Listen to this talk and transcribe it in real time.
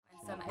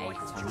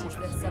Okay,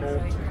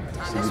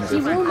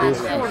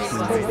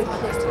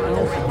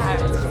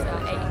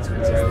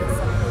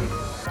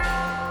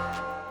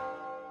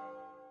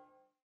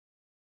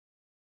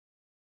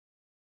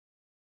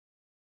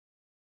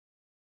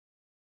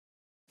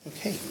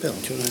 Bill,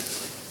 do you want to...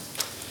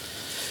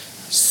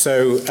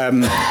 So,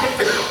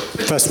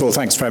 first of all,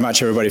 thanks very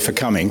much, everybody, for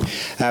coming.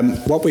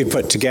 What we've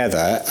put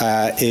together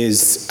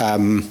is a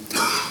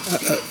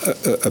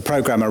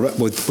programme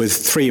with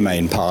three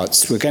main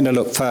parts. We're going to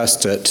look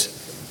first at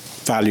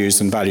values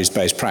and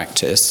values-based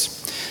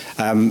practice,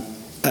 and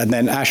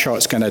then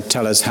Ashok's going to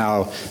tell us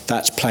how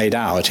that's played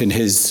out in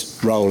his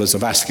role as a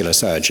vascular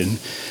surgeon.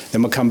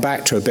 Then we'll come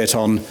back to a bit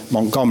on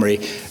Montgomery.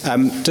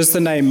 Does the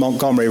name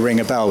Montgomery ring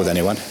a bell with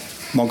anyone?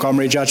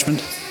 Montgomery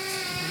judgment?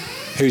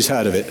 Who's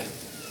heard of it?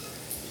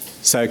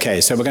 So, okay,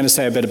 so we're going to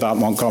say a bit about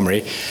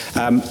Montgomery.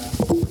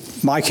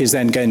 Mike is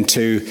then going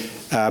to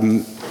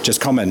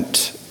just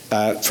comment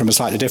from a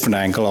slightly different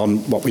angle on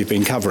what we've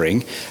been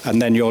covering,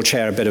 and then you'll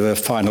chair a bit of a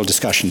final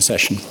discussion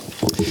session.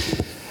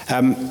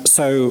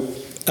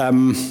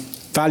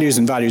 Values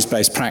and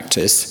values-based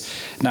practice.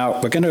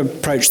 Now, we're going to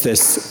approach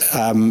this,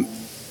 I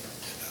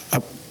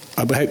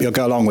hope you'll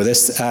go along with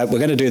this. We're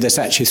going to do this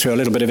actually through a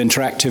little bit of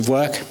interactive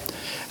work.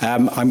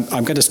 I'm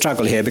going to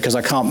struggle here because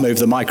I can't move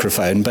the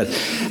microphone, but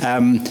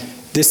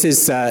this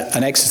is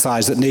an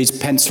exercise that needs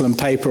pencil and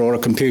paper or a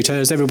computer.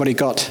 Has everybody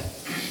got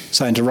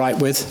something to write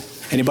with?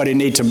 Anybody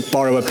need to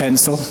borrow a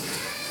pencil?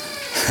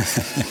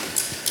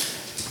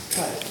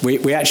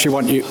 we actually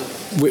want you,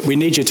 we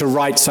need you to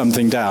write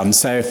something down.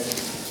 So,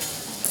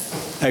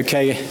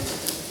 okay.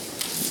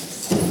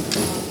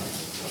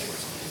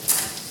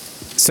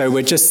 So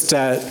we're just,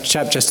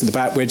 chap just at the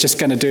back, we're just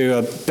going to do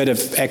a bit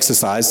of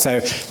exercise. So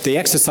the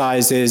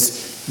exercise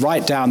is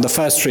write down the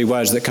first three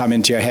words that come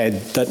into your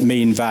head that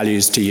mean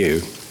values to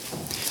you.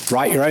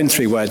 Write your own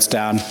three words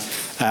down,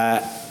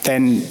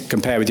 then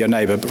compare with your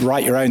neighbour, but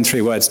write your own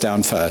three words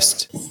down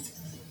first.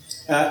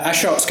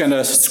 Ashok's going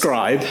to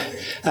scribe.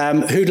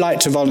 Who'd like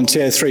to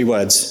volunteer three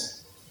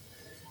words?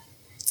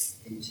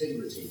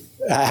 Integrity.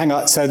 Hang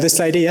on, so this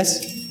lady,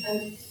 yes?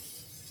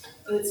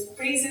 It's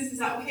phrases, is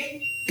that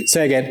okay?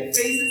 Say again.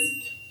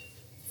 Phrases?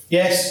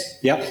 Yes.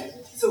 Yep.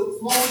 So,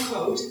 moral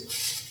code.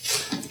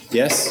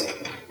 Yes.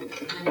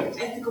 And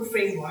ethical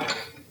framework.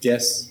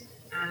 Yes.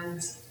 And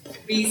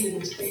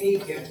reasoned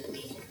behaviour.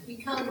 You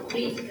can't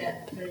read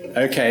that.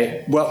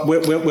 Okay, well,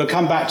 we'll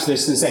come back to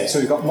this in a sec. So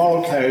we've got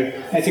moral code,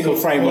 ethical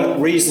framework,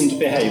 reasoned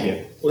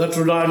behaviour. We'll have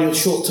to rely on your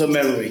short-term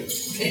memory.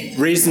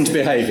 Reasoned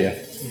behaviour.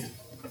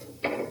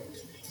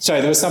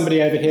 Sorry, there was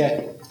somebody over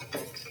here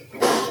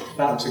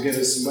about to give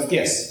us some...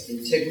 Yes?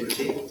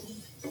 Integrity.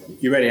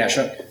 You ready,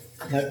 Ashok?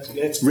 No,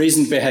 yes.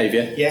 Reasoned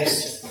behaviour.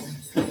 Yes.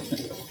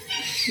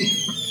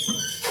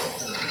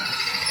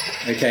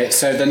 Okay,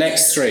 so the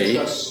next three,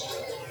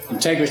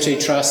 integrity,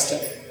 trust,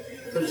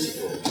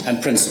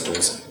 and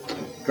principles.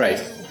 Great.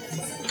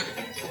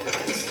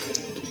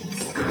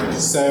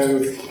 So,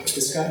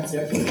 this guy?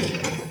 Yep.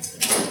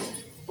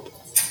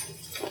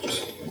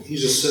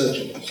 He's a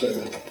surgeon, so...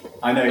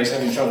 I know he's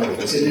having trouble with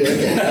this.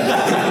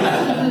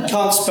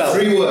 Can't spell.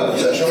 Three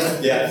words,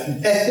 Ashok. Yeah.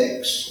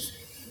 Ethics.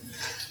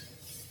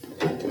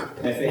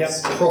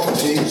 Ethics.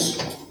 Properties.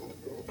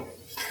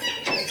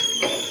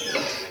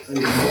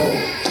 And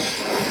morals.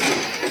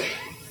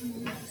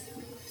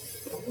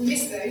 We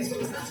missed those, what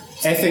was that?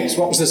 Ethics,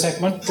 what was the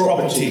second one?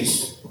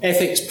 Properties.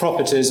 Ethics,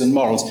 properties, and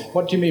morals.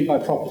 What do you mean by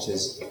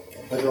properties?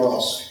 I'd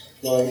ask.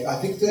 Like, I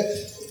think that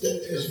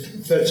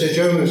so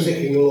Joan was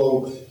thinking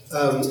along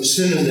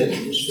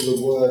synonyms for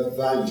the word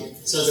value.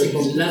 So I was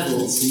thinking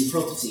levels and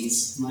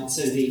properties. Right?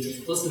 So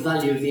what's the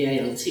value of the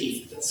ALT?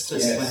 That's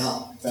close to my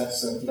heart.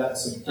 That's a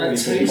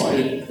Totally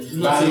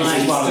not Values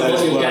is one of those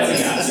what you're words.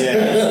 getting at.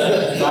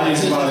 Yeah. Values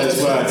is one of those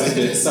words, isn't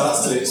it? It starts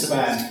to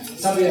expand.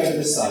 Somebody over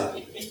this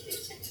side.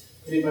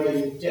 Anybody?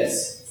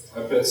 Yes. I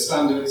put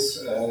standards,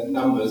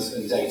 numbers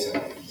and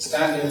data.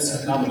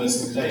 Standards,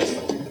 numbers, and data.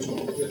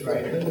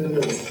 Great.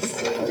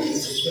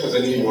 Because I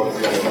knew one of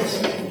the other ones.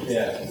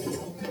 Yeah.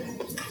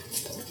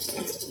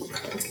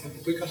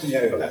 We've got any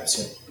overlaps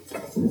here.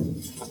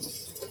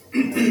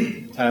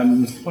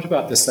 What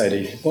about this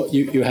lady? What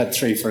you had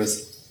three for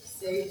us?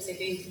 So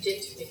being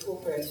objectively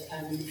corporate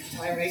and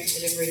high rate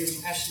delivering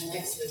compassionate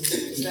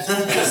excellence.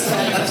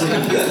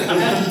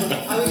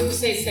 I would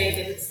also say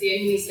that it's the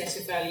only set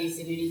of values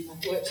in any.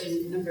 I've worked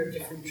in a number of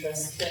different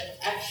trusts that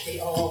actually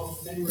are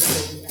memorable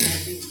and I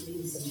think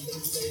mean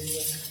something.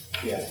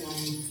 So Yeah.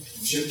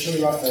 Shall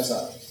we write those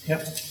up?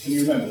 Yep. Can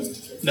you remember them?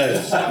 No.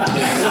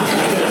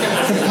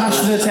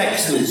 Compassionate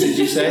excellence, did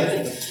you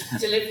say?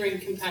 delivering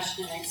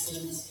compassionate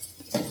excellence.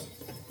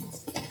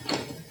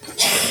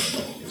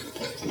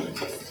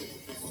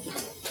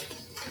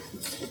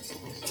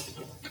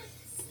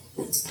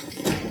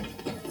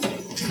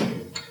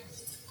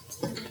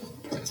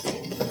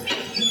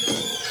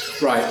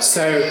 Right,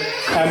 so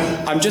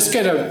I'm just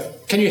going to...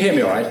 Can you hear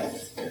me all right?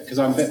 Because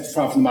I'm a bit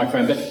far from the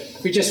microphone, but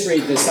if we just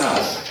read this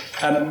out.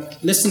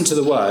 Listen to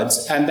the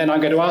words, and then I'm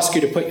going to ask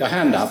you to put your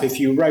hand up if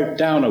you wrote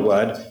down a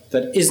word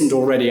that isn't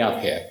already up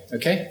here,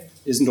 okay?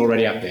 isn't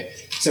already up there.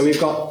 So we've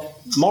got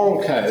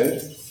moral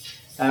code,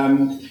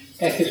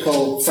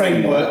 ethical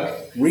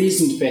framework,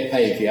 reasoned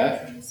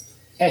behaviour,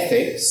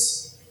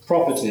 ethics,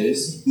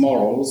 properties,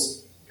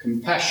 morals,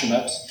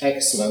 compassionate,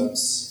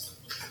 excellence,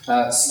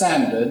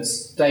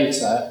 standards,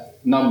 data,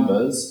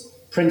 numbers,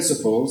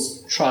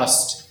 principles,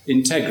 trust,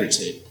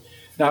 integrity.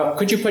 Now,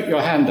 could you put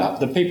your hand up?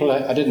 The people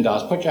I didn't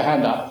ask, put your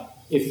hand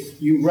up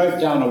if you wrote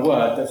down a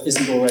word that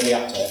isn't already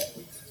up there.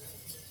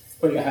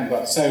 Put your hand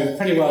up. So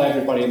pretty well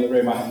everybody in the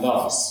room I haven't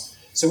asked.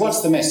 So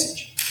what's the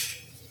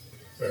message?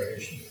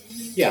 Variation.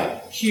 Yeah,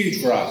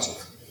 huge variety.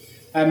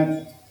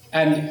 And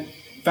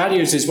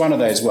values is one of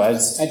those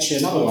words. Actually,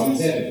 another one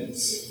is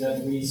evidence,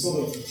 that we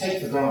sort of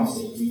take for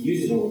granted. We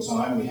use it all the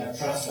time. We have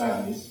trust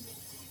values.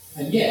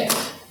 And yet,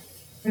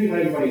 pretty well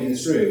everybody in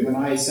this room, when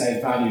I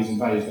say values and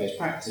values-based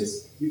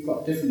practice, you've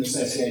got different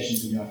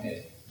associations in your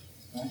head.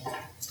 Right?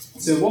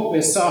 So what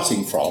we're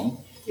starting from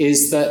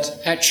is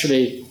that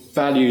actually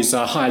values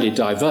are highly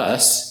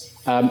diverse.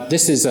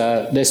 This is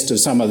a list of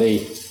some of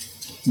the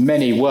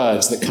many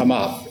words that come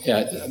up.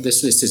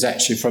 This list is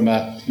actually from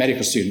a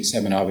medical student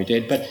seminar we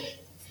did, but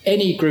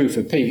any group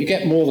of people, you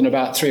get more than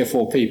about 3 or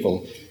 4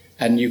 people,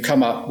 and you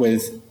come up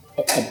with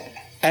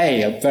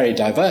a very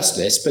diverse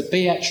list, but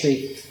B,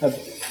 actually,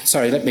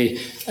 sorry, let me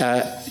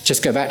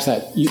just go back to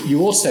that.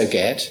 You also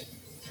get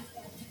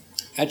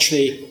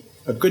actually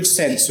a good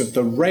sense of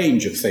the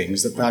range of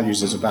things that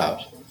values is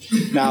about.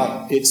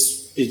 Now,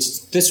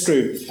 this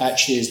group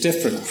actually is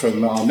different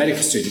from our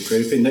medical student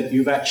group in that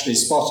you've actually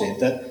spotted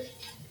that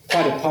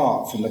quite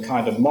apart from the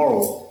kind of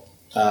moral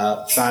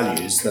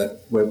values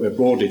that we're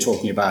broadly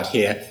talking about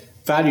here,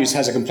 values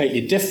has a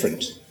completely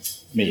different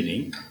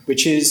meaning,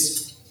 which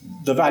is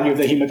the value of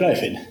the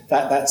hemoglobin,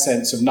 that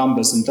sense of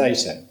numbers and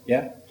data,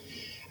 yeah?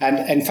 And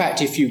in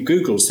fact, if you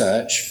Google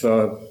search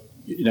for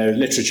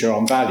literature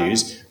on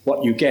values,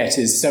 what you get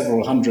is several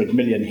 100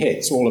 million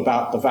hits all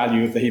about the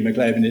value of the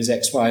hemoglobin is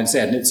X, Y, and Z.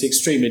 And it's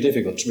extremely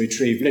difficult to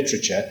retrieve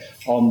literature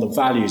on the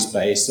values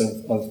base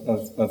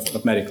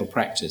of medical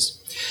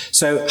practice.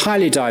 So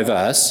highly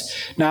diverse.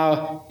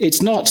 Now,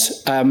 it's not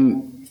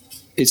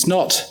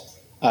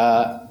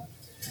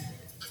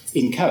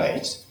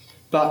inchoate,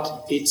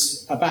 but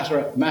it's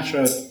a matter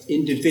of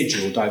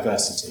individual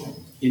diversity.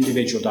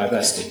 Individual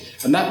diversity.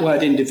 And that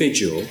word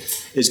individual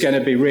is going to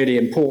be really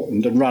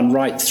important and run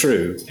right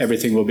through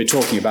everything we'll be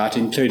talking about,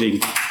 including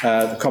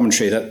the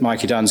commentary that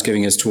Mikey Dunn's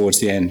giving us towards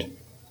the end.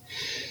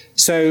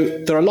 So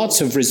there are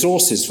lots of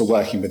resources for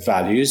working with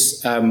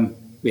values.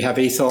 We have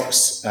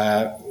ethics.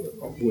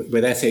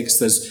 With ethics,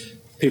 there's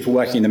people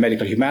working in the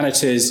medical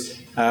humanities.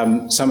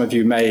 Some of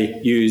you may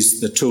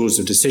use the tools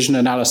of decision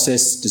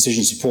analysis,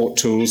 decision support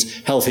tools.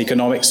 Health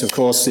economics, of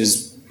course,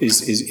 is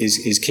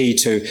key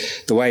to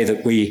the way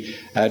that we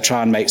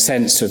try and make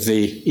sense of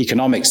the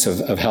economics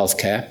of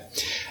healthcare.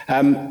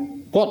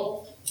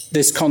 What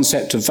this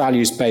concept of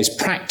values-based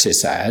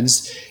practice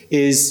adds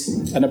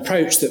is an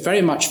approach that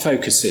very much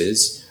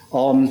focuses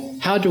on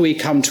how do we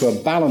come to a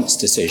balanced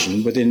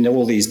decision within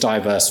all these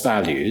diverse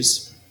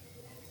values,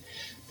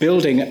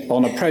 building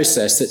on a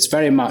process that's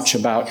very much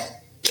about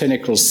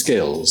clinical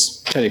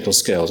skills.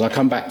 I'll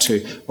come back to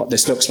what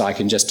this looks like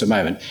in just a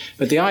moment.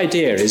 But the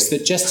idea is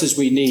that just as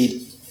we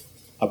need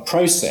a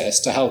process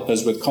to help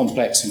us with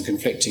complex and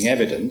conflicting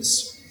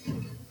evidence,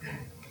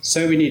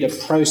 so we need a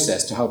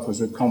process to help us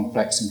with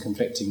complex and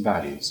conflicting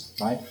values,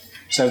 right?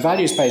 So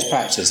values-based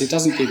practice, it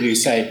doesn't give you,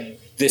 say,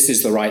 this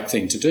is the right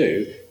thing to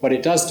do. What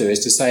it does do is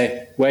to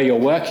say, where you're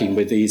working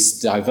with these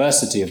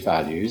diversity of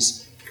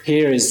values,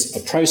 here is a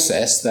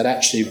process that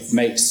actually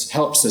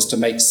helps us to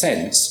make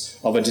sense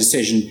of a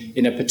decision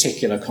in a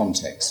particular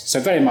context. So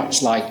very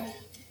much like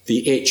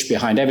the itch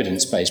behind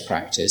evidence-based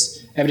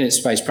practice.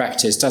 Evidence-based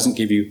practice doesn't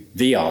give you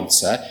the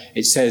answer.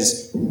 It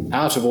says,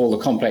 out of all the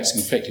complex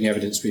and conflicting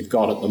evidence we've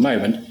got at the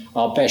moment,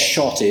 our best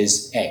shot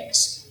is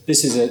X.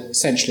 This is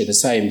essentially the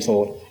same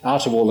thought.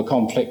 Out of all the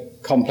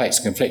complex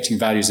and conflicting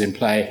values in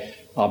play,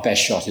 our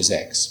best shot is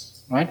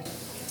X. Right?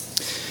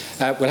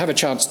 We'll have a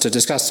chance to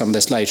discuss some of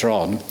this later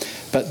on,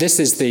 but this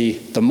is the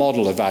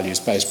model of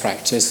values-based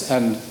practice,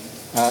 and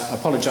I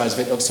apologise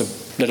if it looks a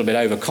little bit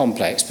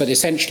over-complex, but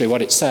essentially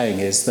what it's saying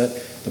is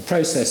that the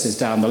process is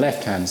down the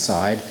left-hand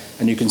side,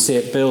 and you can see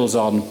it builds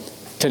on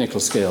clinical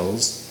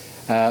skills.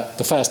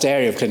 The first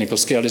area of clinical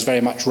skill is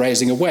very much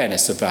raising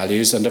awareness of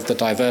values and of the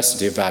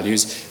diversity of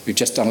values. We've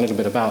just done a little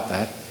bit about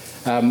that.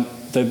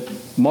 The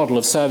model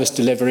of service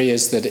delivery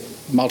is that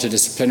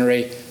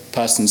multidisciplinary,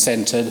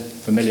 person-centred,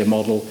 familiar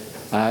model,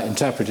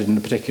 interpreted in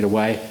a particular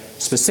way.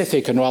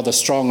 Specific and rather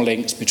strong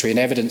links between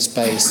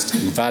evidence-based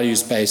and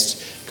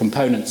values-based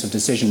components of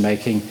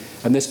decision-making,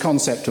 and this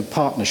concept of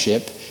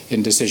partnership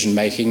in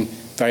decision-making,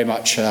 very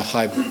much a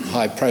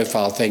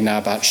high-profile thing now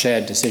about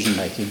shared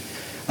decision-making.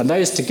 And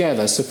those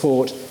together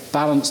support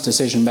balanced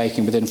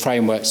decision-making within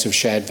frameworks of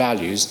shared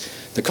values.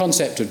 The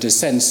concept of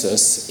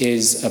dissensus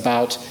is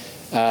about,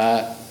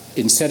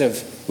 instead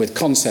of with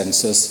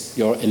consensus,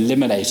 you're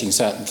eliminating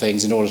certain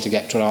things in order to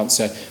get to an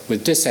answer.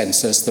 With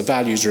dissensus, the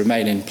values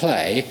remain in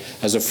play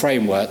as a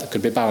framework that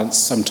could be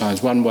balanced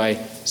sometimes one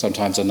way,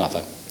 sometimes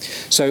another.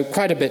 So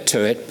quite a bit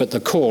to it, but the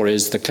core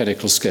is the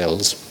clinical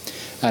skills.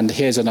 And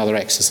here's another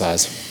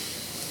exercise.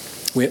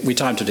 We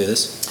time to do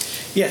this.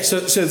 Yeah, so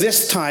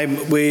this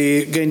time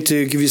we're going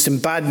to give you some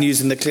bad news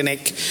in the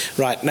clinic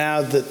right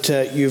now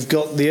that you've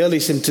got the early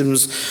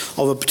symptoms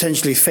of a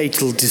potentially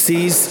fatal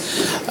disease.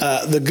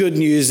 The good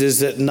news is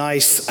that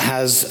NICE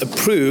has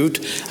approved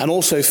and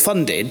also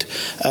funded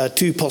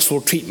 2 possible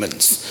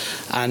treatments.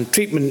 And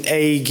treatment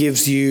A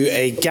gives you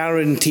a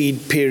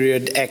guaranteed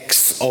period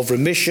X of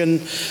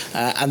remission,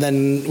 and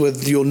then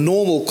with your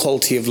normal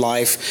quality of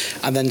life,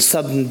 and then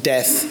sudden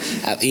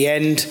death at the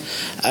end,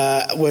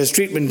 whereas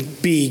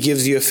treatment B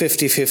gives you a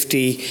 50-50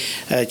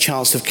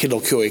 chance of kill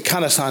or cure. It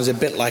kind of sounds a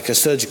bit like a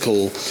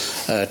surgical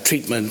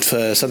treatment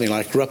for something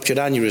like ruptured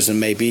aneurysm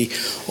maybe,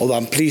 although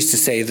I'm pleased to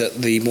say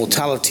that the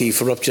mortality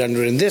for ruptured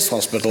aneurysm in this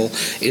hospital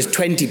is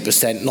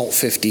 20%, not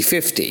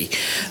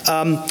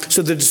 50-50.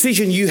 So the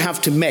decision you have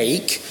to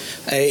make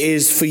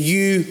is for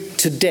you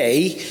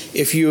today,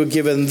 if you were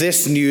given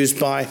this news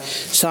by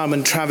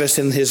Simon Travis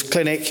in his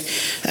clinic,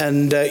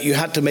 and you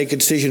had to make a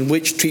decision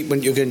which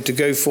treatment you're going to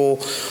go for,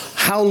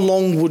 how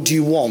long would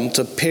you want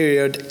a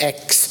period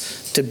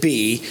X to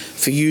be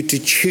for you to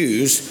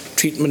choose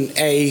treatment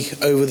A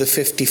over the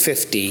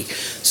 50-50?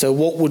 So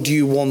what would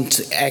you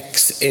want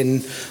X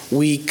in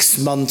weeks,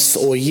 months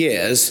or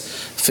years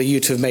for you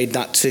to have made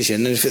that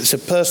decision? And if it's a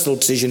personal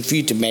decision for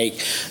you to make,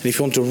 and if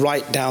you want to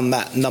write down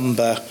that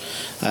number,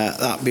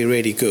 that'd be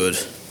really good.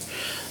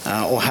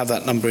 Or have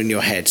that number in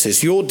your head. So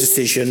it's your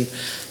decision.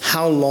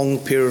 How long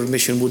period of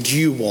remission would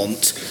you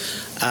want?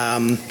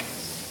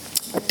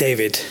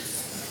 David?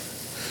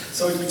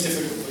 Sorry to be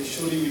difficult, but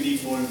surely we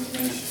need more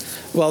information.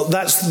 Well,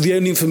 that's the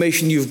only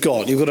information you've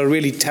got. You've got a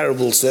really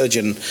terrible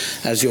surgeon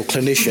as your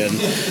clinician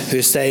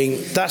who's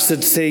saying, that's the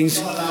thing.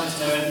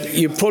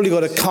 You've probably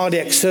got a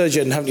cardiac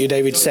surgeon, haven't you,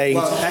 David, saying,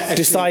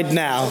 decide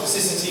now.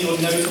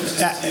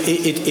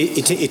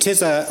 It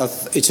is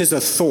a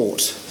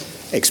thought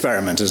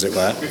experiment, as it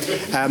were,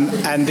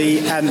 and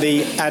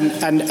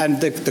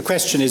the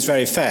question is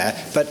very fair.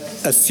 But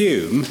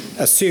assume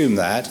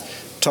that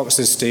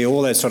toxicity,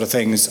 all those sort of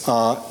things,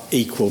 are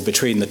equal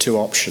between the 2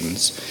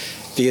 options.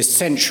 The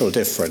essential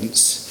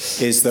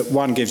difference is that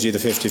one gives you the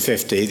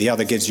 50-50, the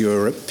other gives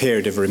you a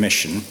period of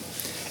remission.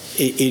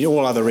 In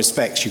all other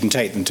respects, you can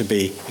take them to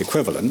be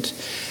equivalent.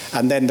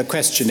 And then the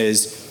question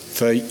is,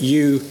 for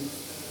you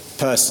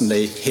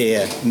personally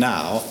here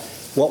now,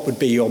 what would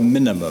be your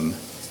minimum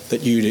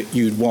that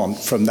you'd want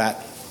from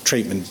that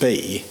treatment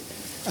B,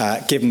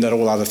 given that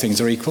all other things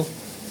are equal?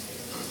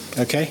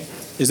 Okay?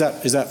 Is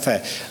that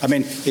fair? I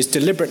mean, it's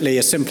deliberately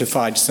a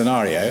simplified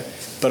scenario,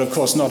 but of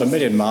course not a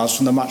million miles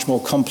from the much more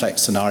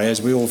complex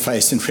scenarios we all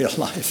face in real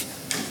life.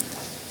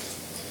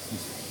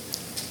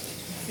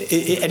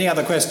 Any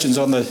other questions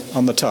on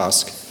the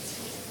task?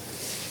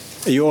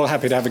 Are you all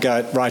happy to have a go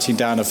at writing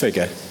down a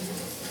figure?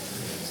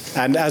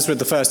 And as with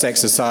the first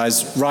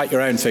exercise, write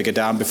your own figure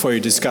down before you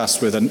discuss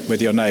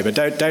with your neighbour.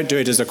 Don't do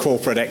it as a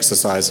corporate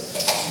exercise.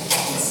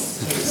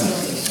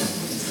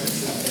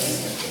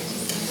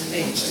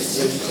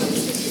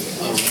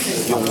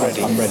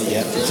 I'm ready,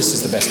 yeah. This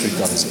is the best we've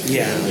got, is it?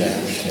 Yeah. Okay.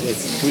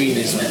 Green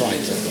is right.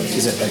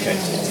 Is it? Okay.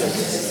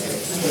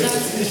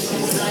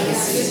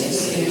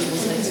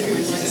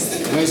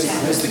 Where's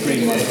the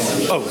green one?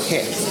 Oh,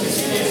 here.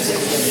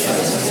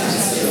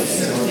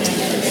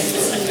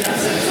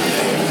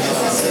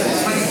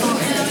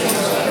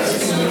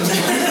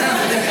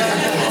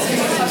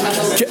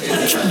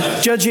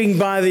 Judging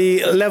by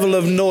the level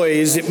of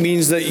noise, it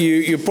means that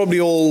you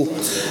probably all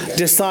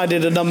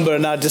decided a number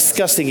and are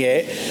discussing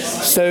it.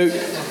 So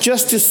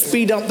just to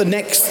speed up the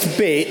next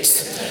bit,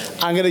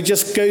 I'm going to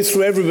just go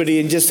through everybody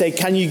and just say,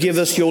 can you give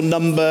us your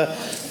number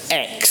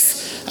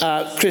X?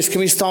 Chris, can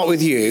we start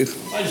with you?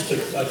 I took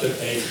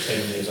 8 to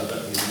 10 years.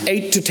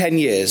 8 to 10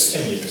 years.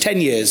 10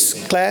 years.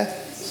 Claire?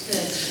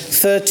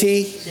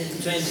 30?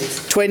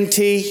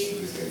 20?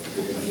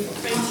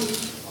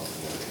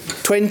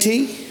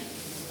 20?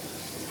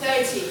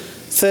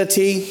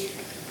 30?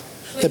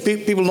 The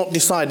people not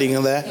deciding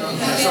are there.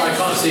 Sorry, I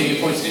can't see who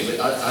you pointed to, but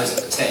I was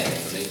at 10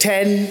 for me.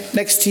 10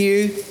 next to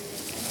you.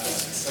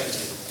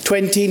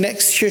 20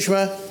 next,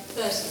 Shushma.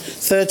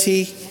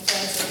 30.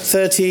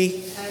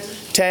 30.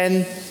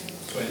 10.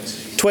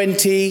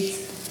 20.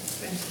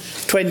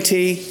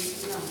 20.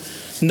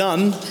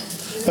 None.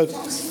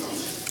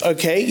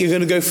 Okay, you're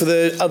going to go for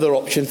the other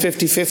option.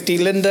 50-50.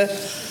 Linda.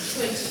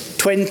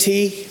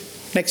 20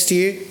 next to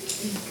you.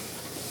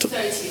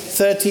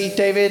 30,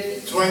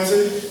 David.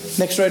 20.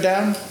 Next row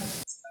down.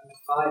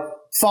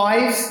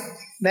 5.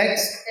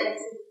 Next.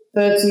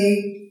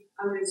 30.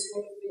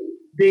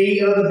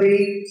 B, other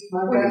B.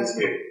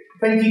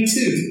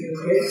 22.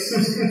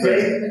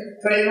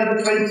 Okay.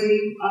 Another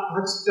 20.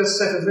 Let's just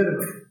set a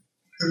minimum.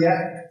 Yeah.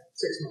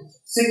 6 months.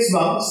 6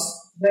 months.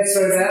 Next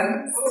row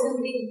down.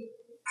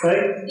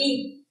 Right.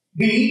 B.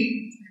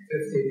 15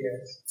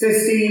 years.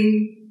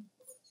 15.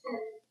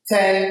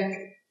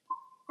 10.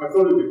 I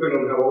thought it depended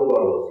on how old I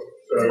was.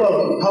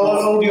 Well, how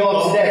old you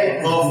are today?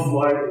 Half of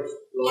my life.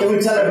 Can we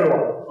tell everyone?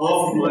 Half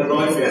After my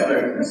life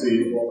expectancy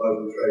is what I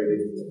was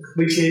trading.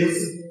 Which is?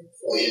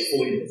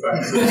 40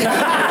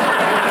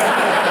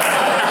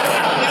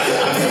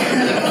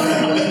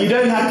 You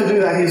don't have to do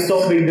that, he's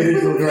stopped being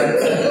divisional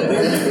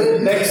director.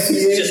 Next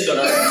year. Just got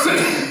out.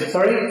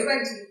 Sorry?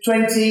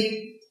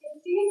 20.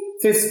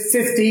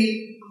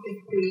 50.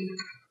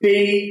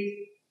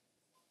 B.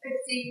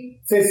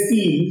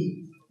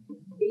 15.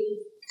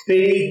 B.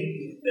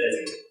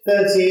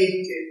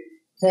 30.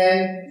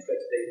 10.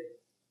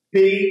 B.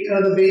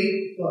 Another B.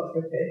 Oh,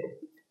 okay.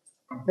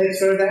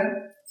 Next row down.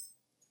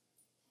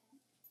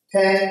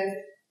 10.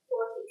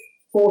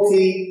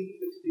 40.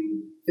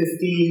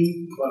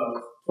 15.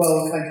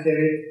 12. Thank you,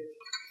 David.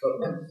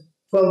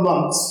 12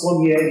 months.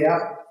 1 year, yeah.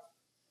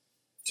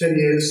 10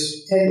 years.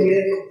 10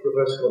 years.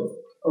 Professor.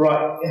 All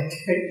right.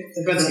 Okay.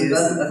 20 years.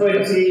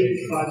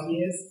 25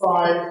 years.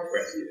 5.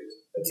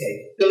 Okay.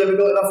 Bill, have we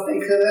got enough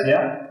data there?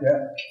 Yeah.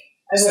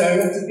 Anyone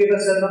want to give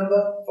us a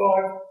number?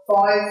 5.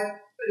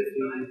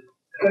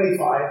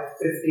 25.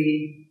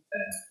 15.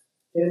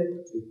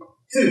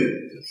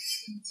 2.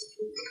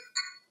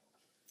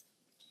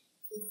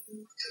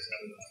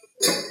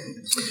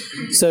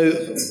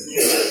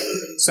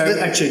 So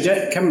actually,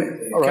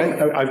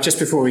 just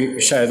before we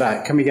show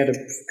that, can we get a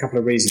couple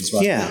of reasons?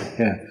 Right? Yeah.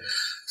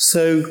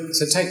 So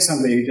take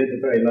somebody who did the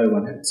very low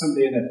one.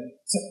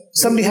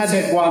 Somebody had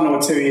said 1 or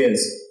 2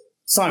 years.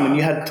 Simon,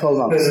 you had 12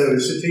 months. No,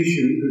 Satish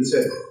who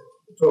said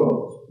 12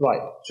 months.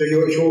 Right. So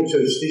you're short, so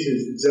Satish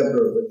is an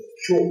example of a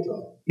short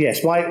time.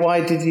 Yes. Why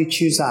did you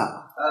choose that?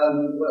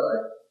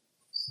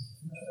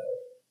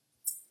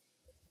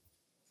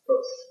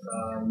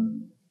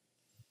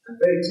 I'm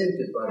very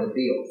tempted by the B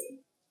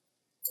option,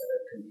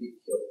 complete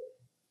cure.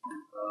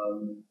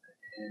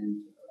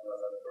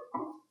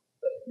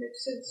 But it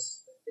makes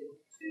sense, I think,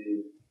 to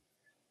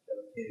have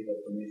a period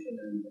of permission,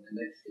 and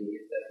actually,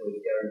 if that were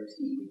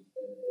guaranteed,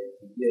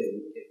 a year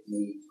would give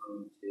me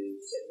time to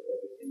settle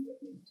everything that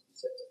needs to be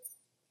settled.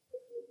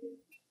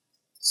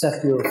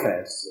 Settle your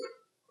affairs.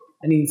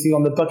 Anything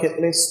on the bucket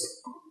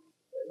list?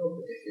 Not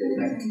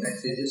particularly,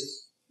 actually,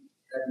 just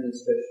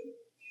administration.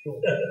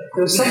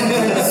 There was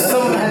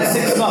someone had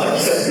 6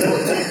 months.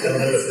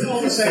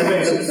 Same way,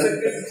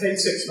 it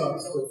takes 6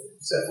 months to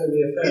settle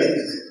the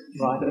affairs.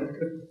 Right.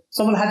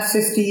 Someone had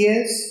 50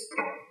 years?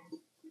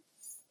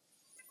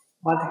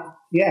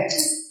 Yes.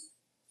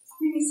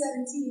 I'm only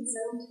 17, so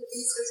I want to at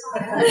least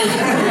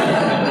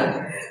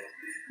retire.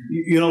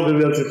 You're not going to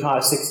be able to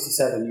retire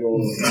 67, you're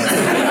all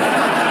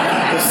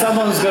If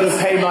someone's going to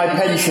pay my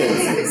pension. I'm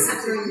going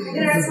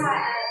to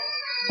retire.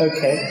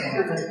 Okay.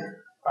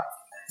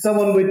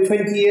 Someone with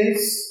 20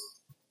 years?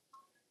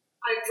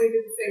 I agree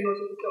with the same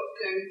logic as Dr.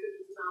 Jones, that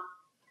it's about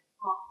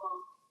half on.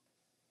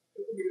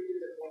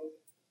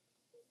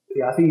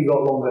 Yeah, I think you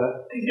got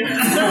longer.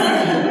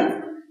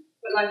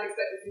 But life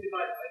expectancy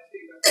divided by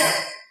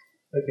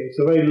 2. Okay, so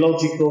very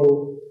logical.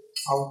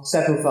 I'll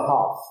settle for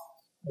half.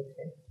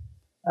 Okay.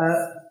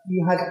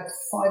 You had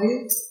 5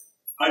 years?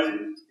 I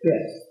did.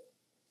 Yes.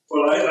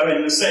 Well, I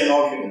mean, the same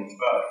argument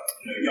about,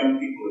 young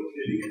people are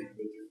clearly getting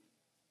a different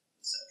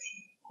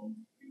perception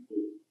on people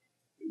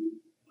who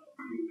might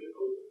be a bit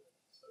older.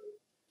 So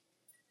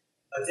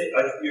I think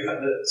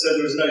so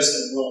there was no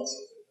simple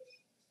answer to the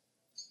question.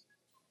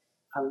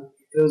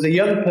 There was a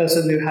young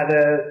person who had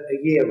a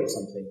year or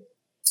something.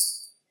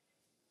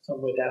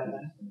 Somewhere down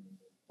there.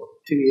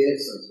 2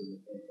 years.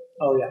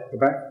 Oh, yeah. Go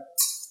back.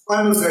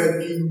 I was a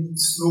keen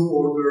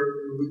snowboarder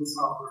and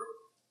windsurfer.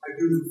 I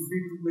do them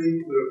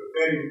frequently. They're a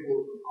very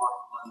important part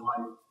of my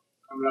life.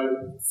 And when I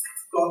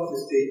got to the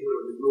stage where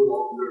I was no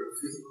longer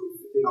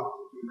physically fit enough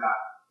to do that,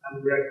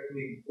 and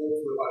reckoning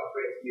hopefully about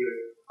 20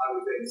 years, I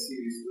would then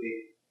seriously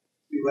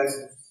be less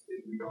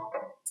interested in beyond.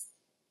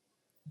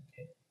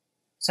 Okay.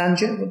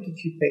 Sanja, what did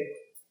you pick?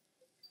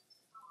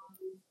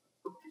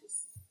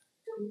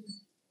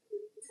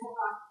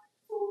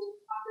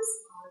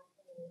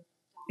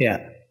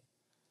 Yeah.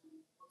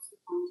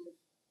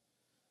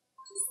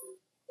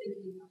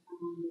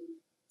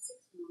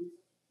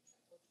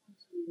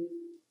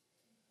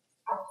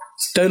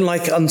 Don't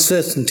like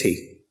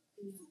uncertainty.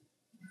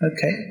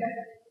 Okay.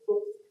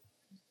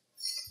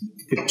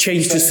 Could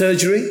change to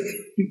surgery.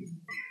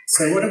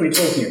 So what are we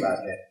talking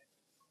about here?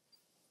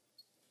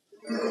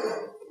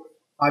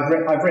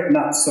 I've written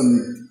up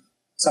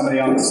some of the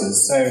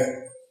answers. So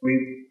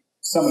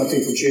some of the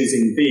people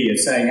choosing B are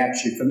saying,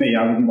 actually, for me,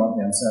 I wouldn't want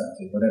the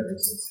uncertainty, whatever it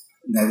is.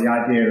 The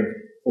idea of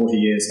 40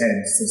 years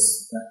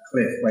hence, that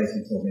cliff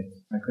waiting for me,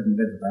 I couldn't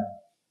live with that.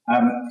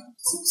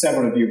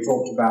 Several of you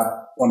talked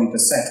about wanting to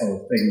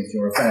settle things,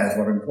 your affairs,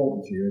 what are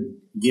important to you.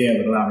 A year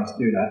would allow me to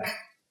do that.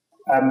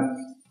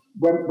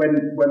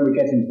 When we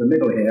get into the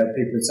middle here,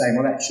 people are saying,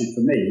 well, actually,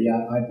 for me,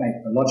 I'd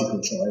make the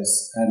logical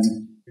choice, and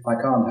if I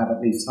can't have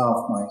at least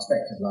half my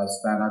expected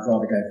lifespan, I'd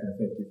rather go for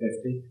the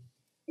 50-50.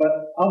 But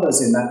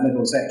others in that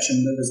middle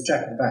section, there was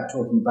Jack at the back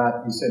talking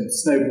about, he said,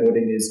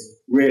 snowboarding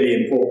is really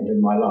important in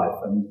my life,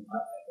 and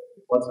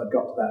once I'd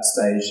got to that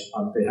stage,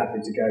 I'd be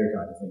happy to go,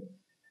 kind of thing.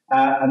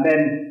 And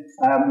then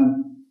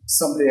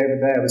somebody over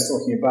there was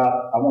talking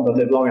about, I want to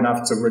live long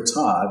enough to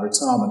retire.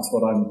 Retirement's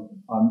what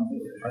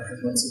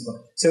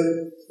so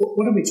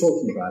what are we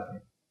talking about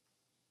here?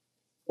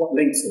 What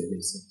links all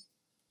these things?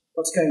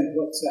 What's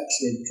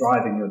actually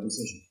driving your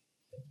decision?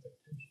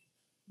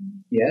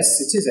 Yes,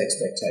 it is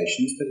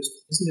expectations, but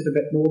isn't it a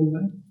bit more than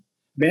that?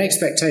 I mean,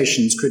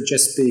 expectations could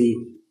just be,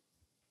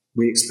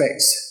 we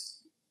expect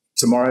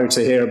tomorrow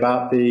to hear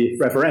about the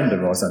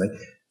referendum or something.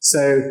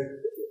 So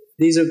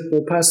these are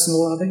more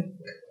personal, are they?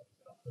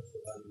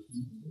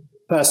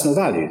 Personal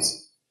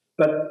values.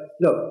 But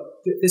look,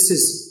 this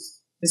is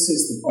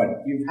the point.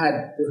 You've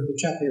had, the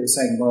chap here was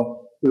saying,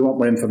 well, we want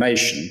more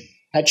information.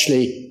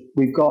 Actually,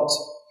 we've got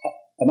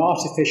an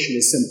artificially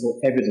simple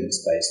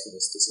evidence base for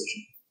this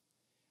decision.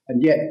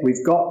 And yet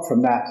we've got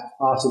from that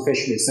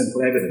artificially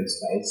simple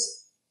evidence base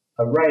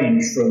a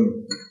range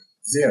from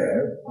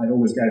 0, I'd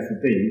always go for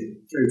B,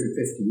 through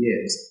to 50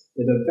 years,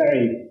 with a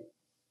very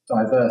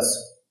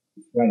diverse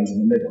range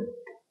in the middle.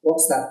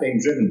 What's that being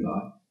driven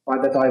by?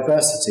 By the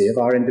diversity of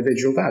our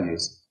individual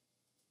values.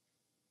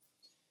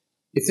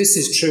 If this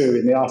is true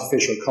in the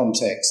artificial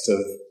context of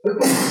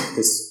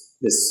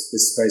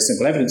this very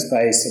simple evidence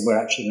base, and we're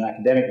actually in an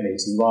academic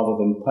meeting rather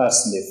than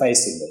personally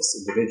facing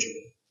this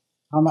individually,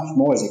 how much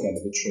more is it going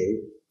to be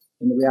true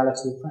in the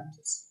reality of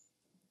practice?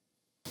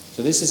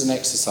 So this is an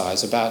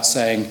exercise about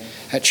saying,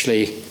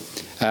 actually,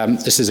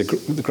 this is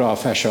the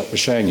graph Ashok was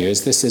showing you, I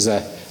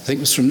think it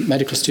was from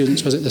medical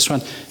students, was it this one?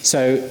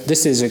 So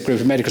this is a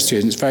group of medical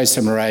students, very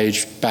similar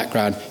age,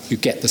 background, you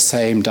get the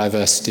same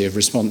diversity of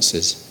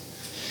responses.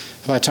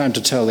 Have I time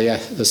to tell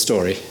the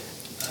story?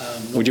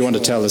 Would you want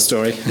to tell the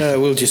story? No,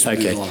 we'll just move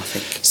on, I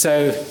think.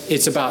 So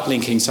it's about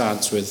linking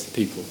science with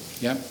people,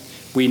 yeah?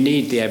 We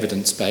need the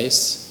evidence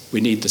base,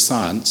 we need the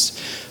science.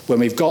 When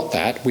we've got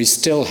that, we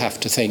still have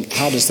to think,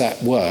 how does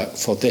that work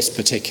for this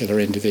particular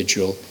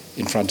individual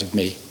in front of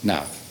me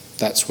now?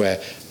 That's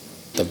where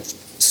the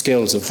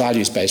skills of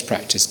values-based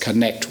practice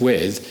connect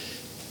with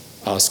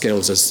our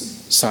skills as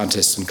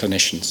scientists and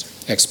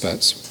clinicians,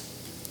 experts.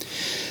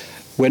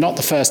 We're not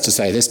the first to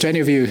say this. Do any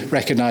of you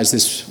recognise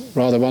this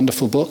rather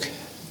wonderful book?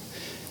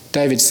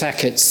 David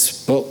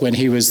Sackett's book when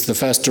he was the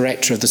first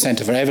director of the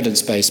Centre for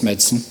Evidence-Based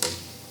Medicine.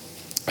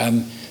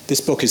 This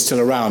book is still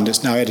around.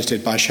 It's now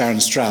edited by Sharon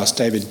Strauss.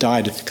 David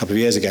died a couple of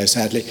years ago,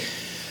 sadly.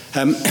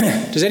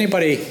 Does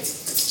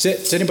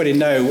anybody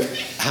know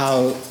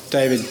how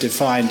David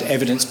defined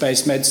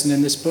evidence-based medicine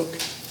in this book?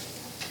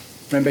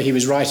 Remember, he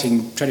was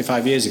writing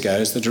 25 years ago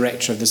as the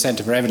director of the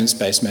Centre for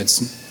Evidence-Based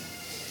Medicine.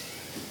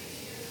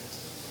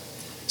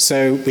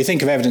 So we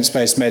think of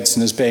evidence-based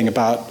medicine as being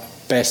about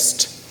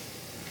best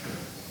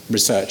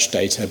research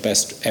data,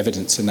 best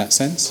evidence in that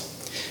sense.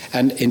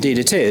 And indeed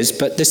it is,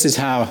 but this is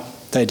how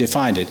they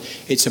defined it.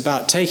 It's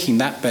about taking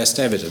that best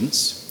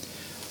evidence,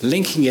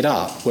 linking it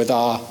up with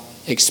our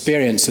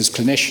experience as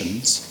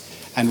clinicians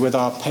and with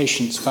our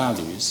patients'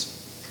 values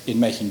in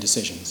making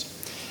decisions.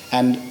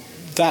 And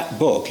that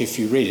book, if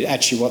you read it,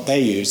 actually what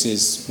they use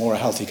is more a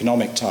health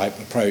economic type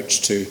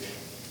approach to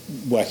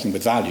working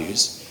with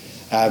values.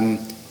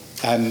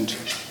 And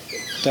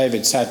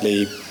David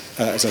sadly,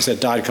 as I said,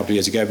 died a couple of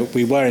years ago, but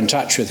we were in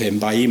touch with him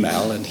by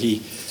email, and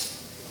he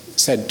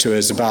said to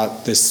us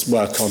about this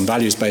work on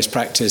values-based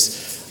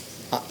practice,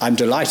 I'm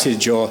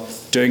delighted you're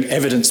doing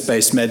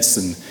evidence-based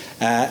medicine,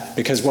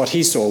 because what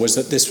he saw was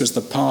that this was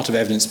the part of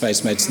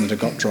evidence-based medicine that had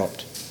got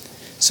dropped.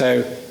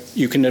 So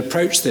you can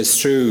approach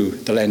this through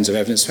the lens of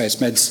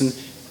evidence-based medicine,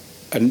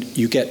 and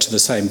you get to the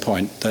same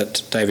point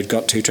that David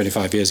got to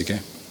 25 years ago.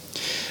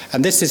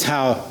 And this is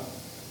how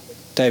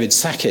David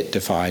Sackett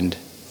defined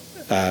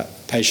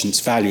patients'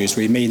 values.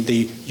 We mean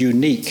the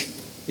unique,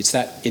 it's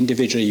that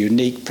individually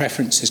unique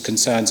preferences,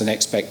 concerns and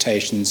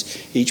expectations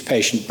each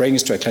patient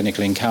brings to a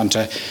clinical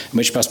encounter,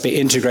 which must be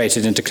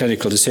integrated into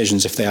clinical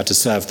decisions if they are to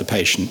serve the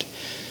patient.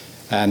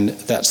 And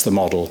that's the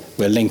model.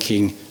 We're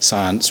linking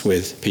science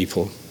with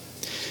people.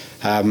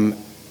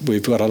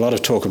 We've got a lot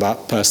of talk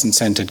about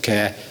person-centred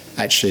care.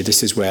 Actually,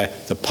 this is where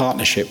the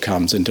partnership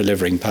comes in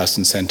delivering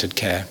person-centred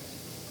care.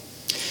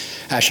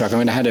 Ashok, I'm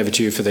going to hand over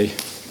to you for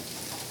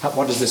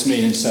what does this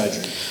mean in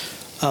surgery?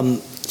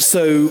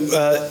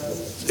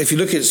 If you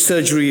look at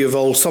surgery of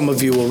old, some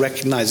of you will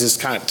recognise this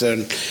character,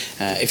 and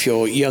if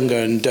you're younger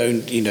and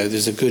don't,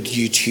 there's a good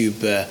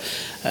YouTube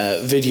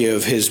video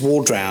of his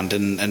ward round,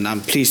 and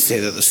I'm pleased to say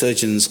that the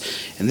surgeons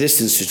in this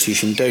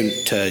institution don't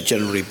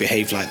generally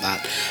behave like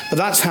that. But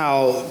that's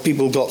how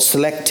people got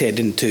selected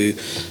into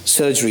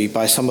surgery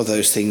by some of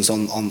those things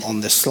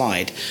on this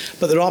slide.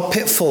 But there are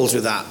pitfalls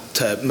with that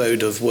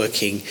mode of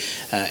working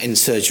in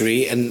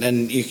surgery,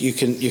 and you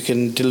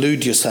can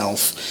delude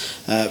yourself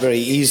very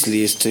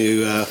easily as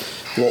to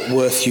what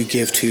worth you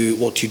give to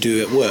what you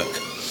do at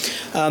work.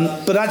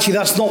 But actually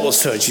that's not what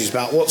surgery is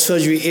about. What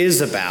surgery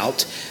is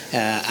about,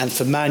 and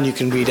for man you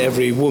can read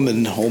every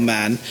woman or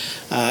man,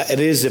 it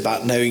is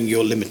about knowing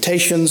your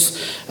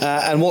limitations,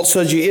 and what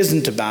surgery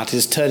isn't about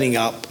is turning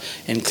up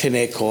in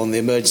clinic or in the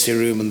emergency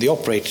room and the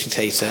operating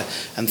theatre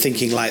and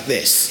thinking like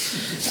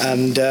this.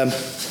 And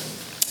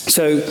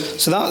So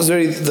that was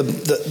really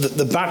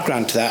the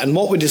background to that. And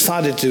what we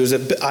decided to do is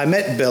that I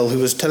met Bill, who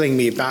was telling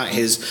me about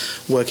his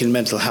work in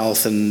mental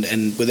health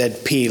and with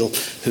Ed Peel,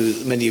 who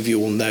many of you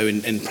will know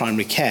in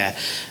primary care.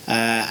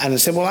 And I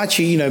said, well,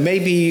 actually,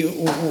 maybe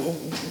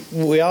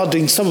we are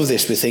doing some of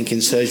this, we think,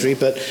 in surgery,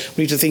 but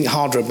we need to think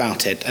harder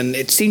about it. And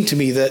it seemed to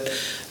me that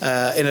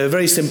in a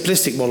very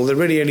simplistic model, there are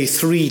really only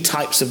three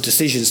types of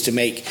decisions to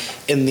make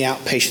in the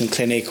outpatient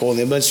clinic or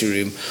the emergency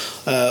room.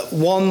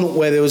 One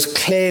where there was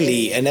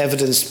clearly an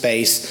evidence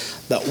base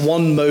that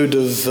one mode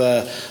of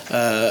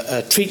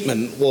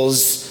treatment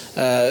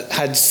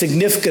had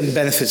significant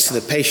benefits to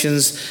the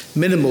patients,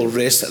 minimal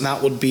risk, and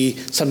that would be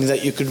something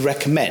that you could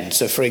recommend.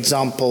 So, for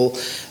example,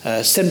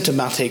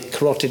 symptomatic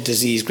carotid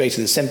disease greater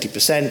than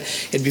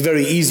 70%, it'd be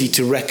very easy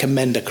to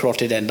recommend a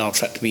carotid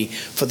endarterectomy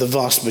for the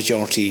vast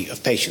majority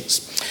of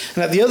patients.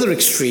 And at the other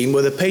extreme,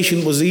 where the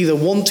patient was either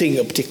wanting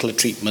a particular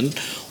treatment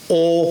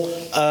or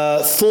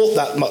thought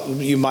that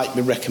you might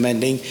be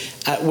recommending,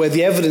 where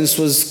the evidence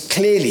was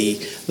clearly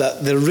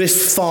that the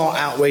risk far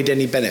outweighed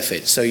any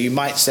benefit. So you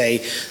might say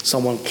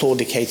someone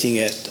claudicating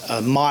at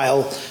a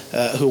mile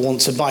who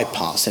wants a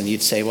bypass, and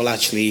you'd say, well,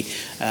 actually,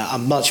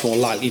 I'm much more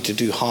likely to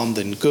do harm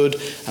than good,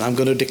 and I'm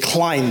going to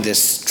decline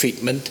this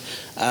treatment.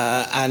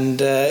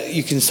 And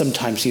you can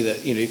sometimes see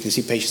that, you can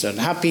see patients are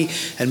unhappy,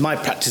 and my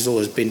practice has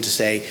always been to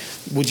say,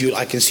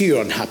 I can see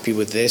you're unhappy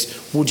with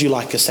this, would you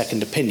like a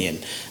second opinion?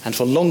 And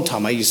for a long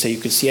time, I used to say you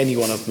could see any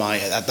one of my,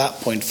 at that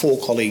point, 4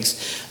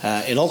 colleagues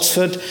in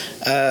Oxford,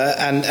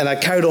 and I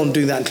carried on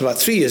doing that until about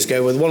 3 years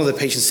ago, when one of the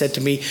patients said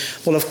to me,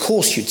 well, of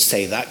course you'd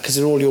say that, because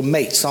they're all your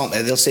mates, aren't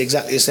they? They'll say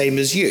exactly the same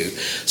as you.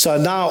 So I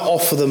now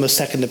offer them a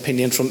second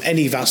opinion from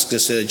any vascular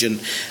surgeon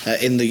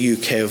in the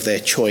UK of their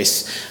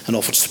choice, and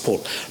offer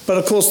support. But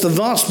of course, the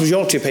vast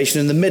majority of patients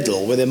in the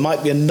middle, where there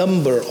might be a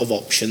number of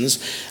options,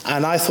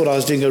 and I thought I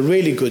was doing a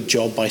really good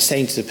job by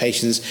saying to the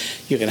patients,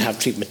 you're going to have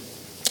treatment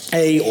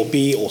A or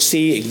B or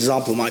C. An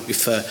example might be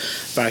for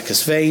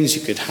varicose veins.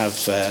 You could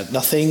have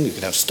nothing, you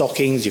could have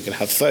stockings, you can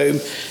have foam,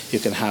 you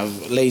can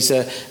have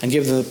laser, and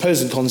give them the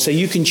pros and cons. So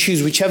you can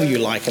choose whichever you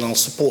like, and I'll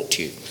support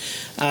you.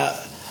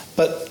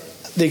 But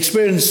the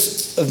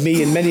experience of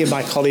me and many of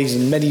my colleagues,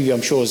 and many of you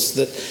I'm sure, is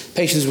that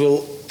patients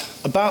will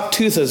about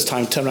 2/3 of the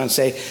time turn around and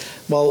say,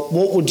 well,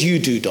 what would you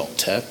do,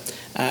 doctor?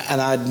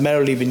 And I'd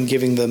merrily been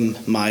giving them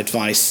my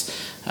advice,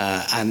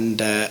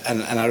 and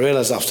I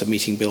realised after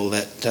meeting Bill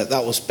that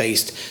that was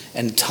based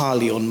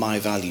entirely on my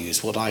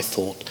values, what I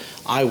thought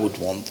I would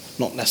want,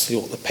 not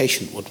necessarily what the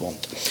patient would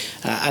want.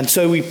 And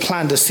so we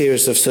planned a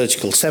series of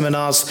surgical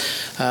seminars.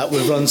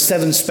 We've run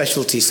 7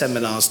 specialty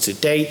seminars to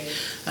date,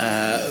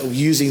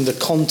 using the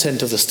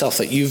content of the stuff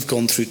that you've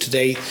gone through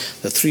today,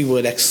 the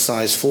 3-word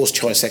exercise, forced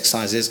choice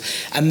exercises,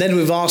 and then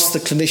we've asked the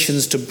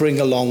clinicians to bring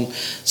along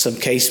some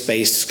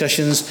case-based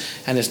discussions,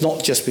 and it's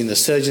not just been the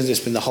surgeons,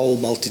 it's been the whole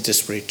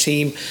multidisciplinary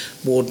team,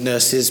 ward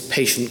nurses,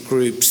 patient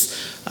groups,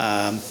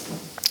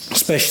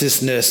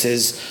 specialist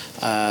nurses,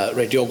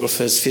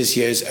 radiographers,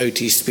 physios,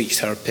 OTs, speech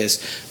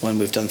therapists, when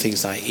we've done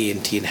things like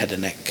ENT and head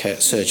and neck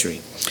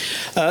surgery.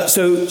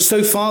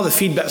 So far, the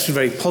feedback's been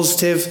very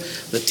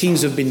positive. The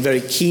teams have been very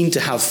keen to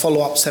have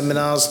follow-up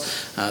seminars.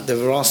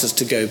 They've asked us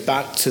to go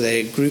back to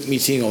their group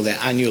meeting or their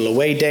annual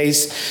away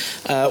days.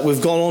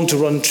 We've gone on to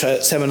run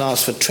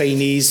seminars for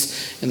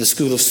trainees in the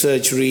School of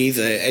Surgery,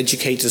 the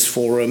Educators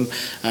Forum,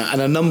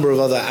 and a number of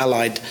other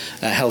allied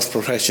health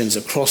professions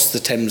across the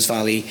Thames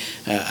Valley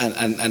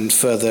and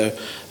further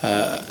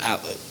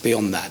out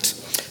beyond that.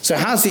 So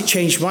how's it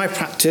changed my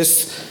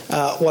practice?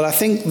 Well, I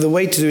think the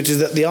way to do it is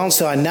that the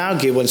answer I now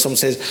give when someone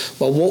says,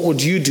 well, what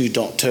would you do,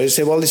 doctor? I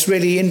say, well, it's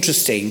really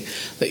interesting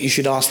that you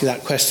should ask me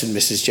that question,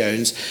 Mrs.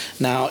 Jones.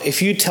 Now,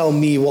 if you tell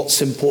me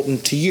what's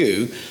important to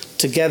you,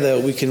 together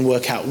we can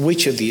work out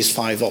which of these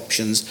 5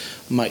 options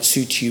might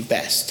suit you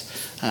best.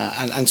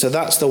 And so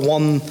that's the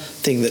one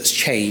thing that's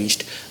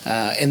changed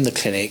in the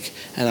clinic,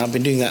 and I've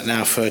been doing that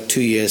now for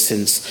 2 years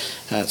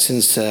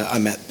since I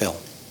met Bill.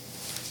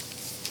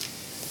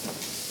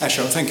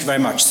 Ashok, thank you very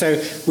much.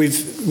 So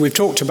we've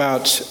talked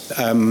about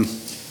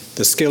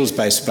the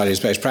skills-based,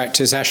 values-based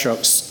practice.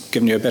 Ashok's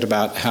given you a bit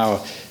about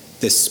how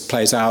this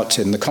plays out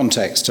in the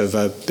context of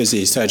a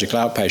busy surgical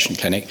outpatient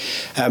clinic.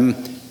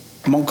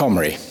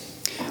 Montgomery.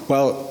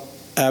 Well,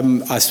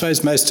 I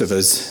suppose most of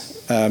us,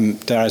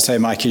 dare I say,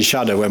 Mikey,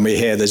 shudder when we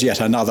hear there's yet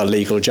another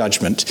legal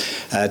judgment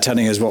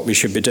telling us what we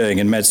should be doing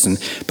in medicine.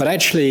 But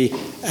actually,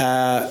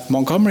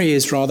 Montgomery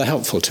is rather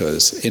helpful to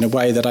us in a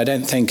way that I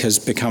don't think has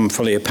become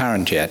fully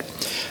apparent yet.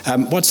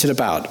 What's it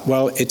about?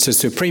 Well, it's a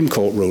Supreme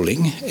Court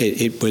ruling.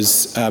 It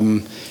was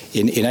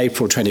in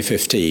April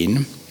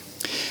 2015.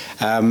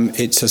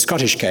 It's a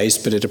Scottish case,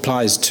 but it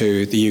applies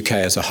to the UK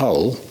as a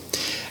whole.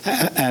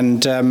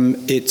 And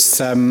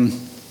it's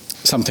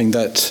something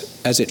that,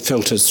 as it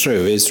filters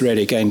through, is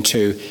really going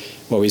to,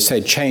 well, we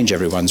say change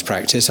everyone's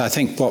practice. I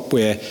think what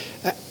we're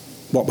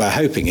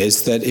hoping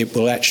is that it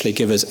will actually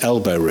give us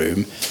elbow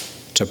room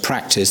to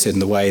practice in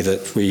the way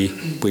that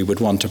we would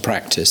want to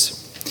practice.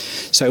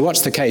 So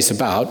what's the case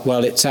about?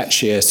 Well, it's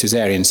actually a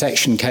caesarean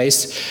section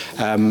case.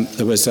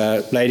 There was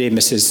a lady,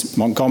 Mrs.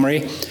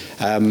 Montgomery,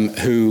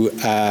 who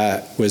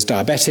was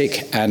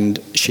diabetic, and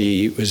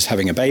she was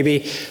having a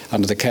baby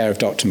under the care of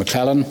Dr.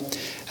 McClellan.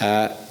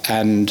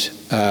 As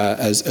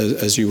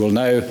you will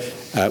know,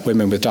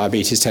 women with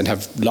diabetes tend to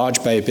have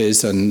large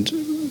babies, and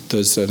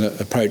there's an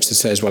approach that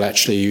says, well,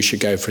 actually, you should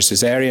go for a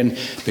caesarean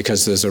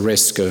because there's a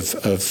risk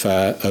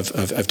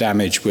of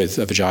damage with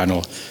a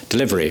vaginal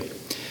delivery.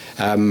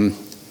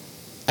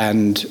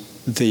 And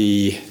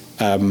the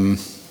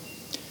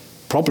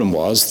problem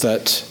was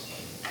that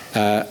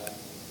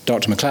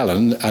Dr.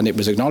 McClellan, and it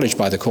was acknowledged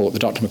by the court that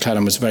Dr.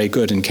 McClellan was a very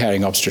good and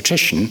caring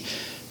obstetrician,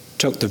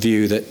 took the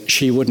view that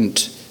she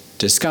wouldn't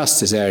discuss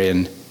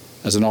caesarean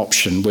as an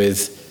option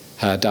with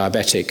her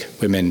diabetic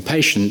women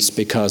patients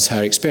because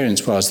her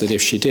experience was that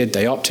if she did,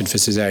 they opted for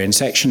caesarean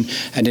section,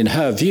 and in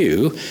her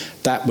view,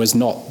 that was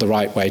not the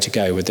right way to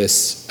go with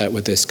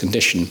this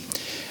condition.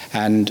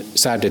 And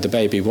sadly, the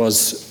baby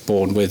was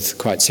born with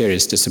quite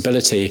serious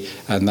disability,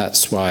 and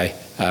that's why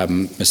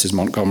Mrs.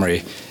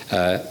 Montgomery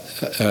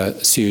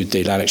sued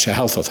the Lanarkshire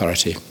Health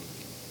Authority.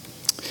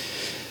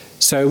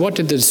 So what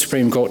did the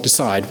Supreme Court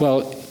decide?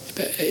 Well,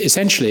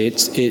 essentially,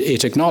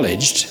 it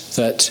acknowledged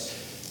that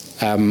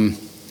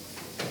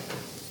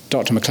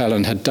Dr.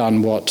 McClellan had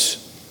done what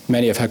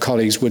many of her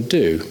colleagues would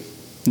do,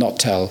 not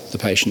tell the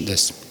patient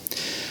this.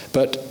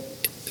 But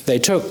they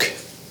took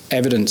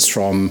evidence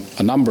from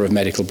a number of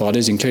medical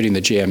bodies, including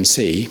the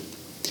GMC,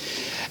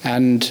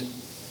 and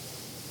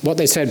what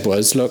they said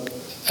was, look,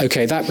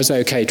 okay, that was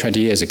okay 20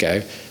 years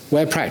ago.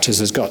 Where practice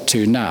has got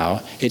to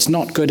now, it's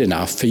not good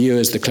enough for you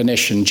as the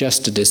clinician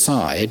just to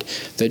decide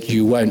that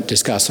you won't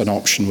discuss an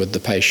option with the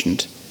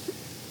patient,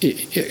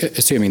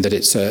 assuming that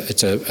it's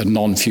a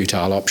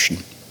non-futile option.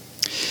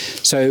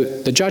 So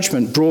the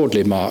judgment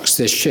broadly marks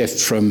this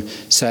shift from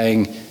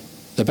saying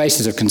the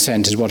basis of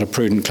consent is what a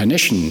prudent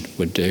clinician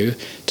would do,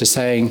 to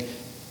saying,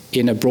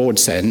 in a broad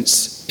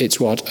sense, it's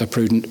what a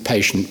prudent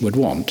patient would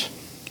want,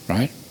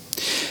 right?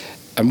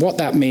 And what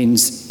that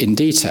means in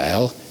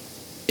detail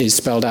is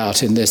spelled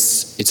out in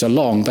this. It's a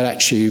long, but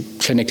actually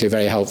clinically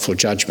very helpful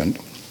judgment.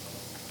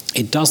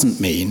 It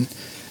doesn't mean,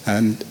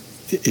 and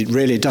it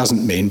really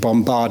doesn't mean,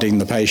 bombarding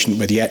the patient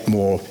with yet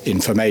more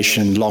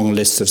information, long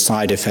lists of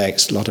side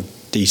effects, a lot of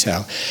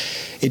detail.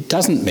 It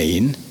doesn't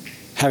mean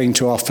having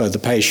to offer the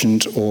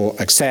patient or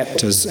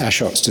accept, as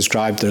Ashok's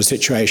described, there are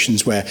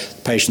situations where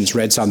patients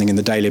read something in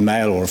the Daily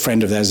Mail or a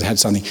friend of theirs had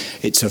something,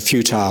 it's a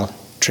futile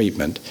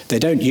treatment. They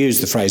don't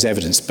use the phrase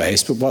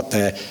evidence-based, but what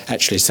they're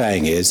actually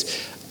saying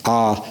is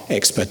our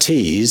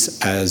expertise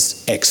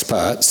as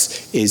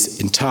experts is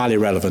entirely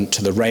relevant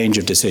to the range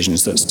of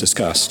decisions that's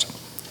discussed.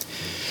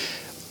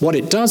 What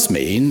it does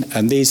mean,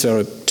 and these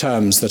are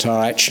terms that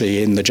are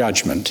actually in the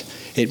judgment,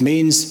 it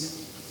means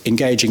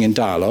engaging in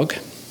dialogue.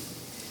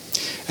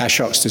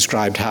 Ashok's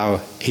described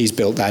how he's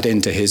built that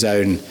into his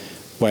own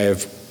way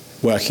of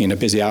working in a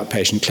busy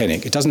outpatient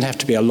clinic. It doesn't have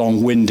to be a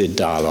long-winded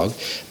dialogue,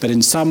 but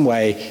in some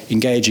way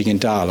engaging in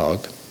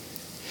dialogue.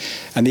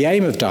 And the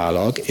aim of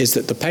dialogue is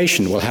that the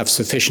patient will have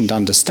sufficient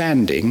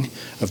understanding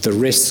of the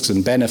risks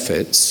and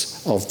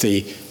benefits of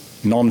the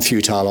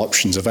non-futile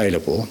options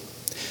available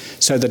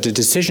so that a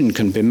decision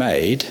can be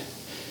made,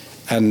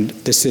 and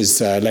this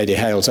is Lady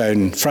Hale's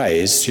own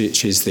phrase,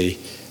 she's the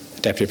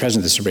Deputy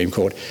President of the Supreme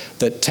Court,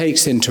 that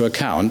takes into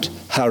account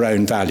her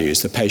own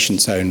values, the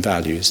patient's own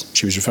values.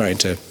 She was referring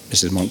to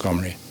Mrs.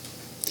 Montgomery.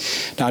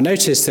 Now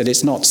notice that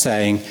it's not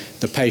saying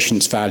the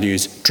patient's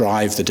values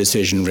drive the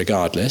decision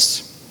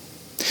regardless.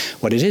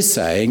 What it is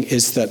saying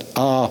is that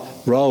our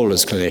role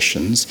as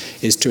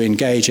clinicians is to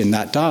engage in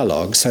that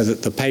dialogue so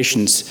that the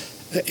patient's,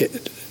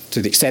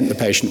 to the extent the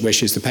patient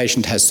wishes, the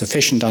patient has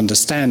sufficient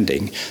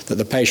understanding that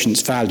the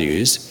patient's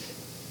values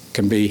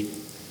can be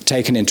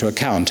taken into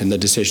account in the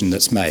decision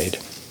that's made.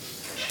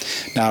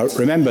 Now,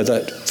 remember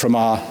that from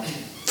our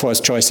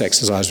first choice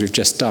exercise we've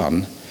just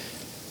done,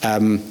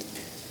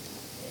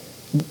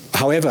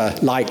 however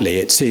likely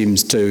it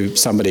seems to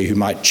somebody who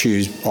might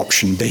choose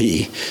option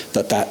B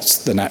that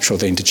that's the natural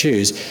thing to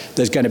choose,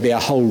 there's going to be a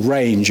whole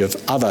range of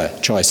other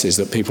choices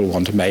that people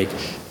want to make,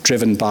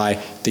 driven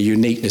by the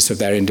uniqueness of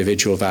their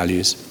individual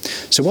values.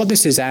 So what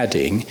this is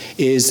adding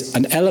is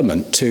an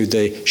element to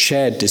the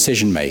shared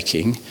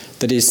decision-making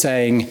that is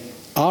saying,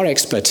 our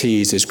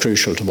expertise is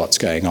crucial to what's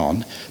going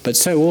on, but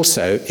so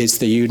also is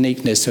the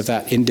uniqueness of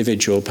that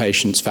individual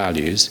patient's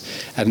values,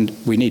 and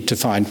we need to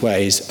find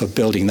ways of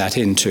building that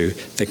into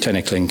the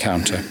clinical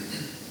encounter.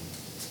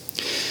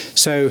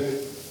 So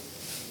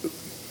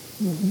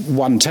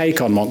one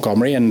take on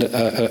Montgomery, and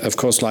of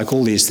course, like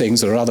all these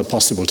things, there are other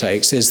possible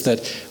takes, is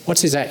that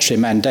what is actually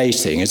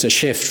mandating is a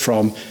shift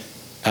from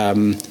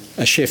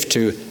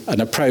to an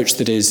approach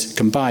that is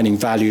combining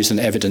values and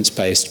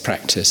evidence-based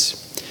practice.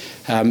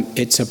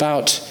 It's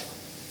about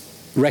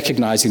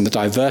recognizing the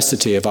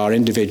diversity of our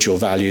individual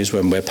values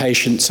when we're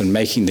patients and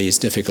making these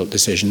difficult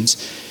decisions.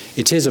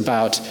 It is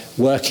about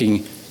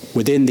working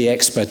within the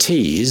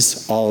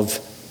expertise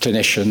of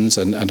clinicians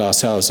and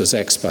ourselves as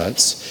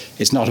experts.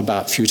 It's not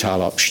about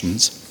futile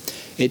options.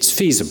 it's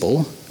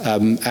feasible.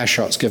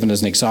 Ashok's given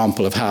us an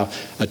example of how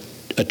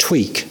a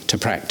tweak to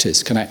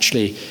practice can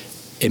actually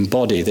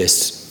embody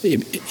this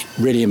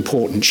really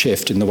important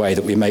shift in the way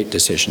that we make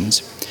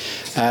decisions.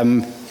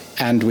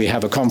 And we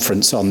have a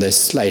conference on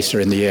this later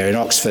in the year in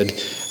Oxford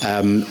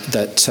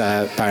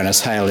that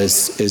Baroness Hale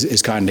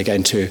is kindly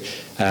going to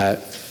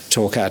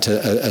talk at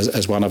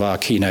as one of our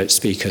keynote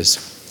speakers.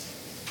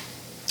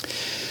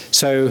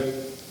 So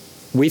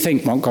we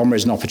think Montgomery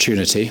is an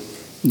opportunity,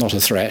 not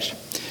a threat,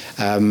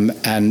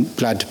 and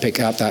glad to pick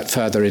up that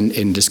further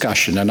in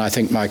discussion. And I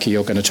think, Mikey,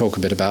 you're going to talk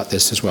a bit about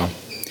this as well.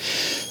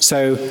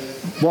 So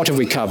what have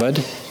we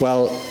covered?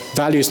 Well,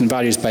 values and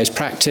values-based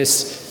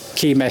practice,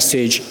 key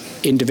message,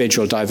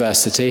 individual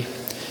diversity.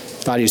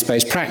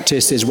 Values-based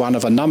practice is one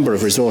of a number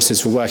of resources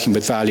for working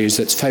with values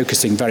that's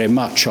focusing very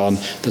much on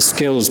the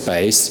skills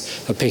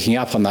base of picking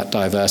up on that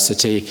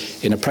diversity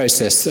in a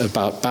process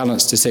about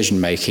balanced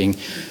decision-making,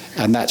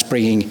 and that's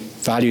bringing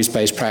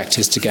values-based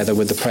practice together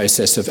with the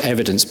process of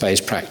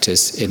evidence-based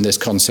practice in this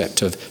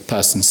concept of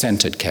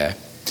person-centered care.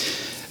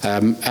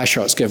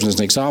 Ashok's given us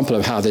an example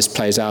of how this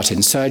plays out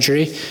in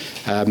surgery.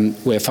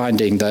 We're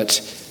finding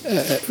that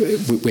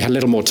we had a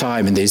little more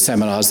time in these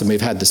seminars than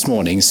we've had this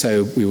morning,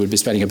 so we would be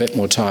spending a bit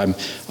more time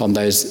on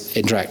those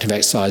interactive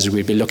exercises.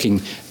 We'd be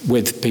looking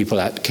with people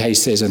at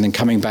cases and then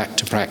coming back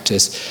to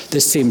practice.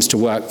 This seems to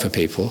work for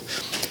people.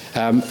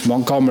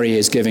 Montgomery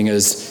is giving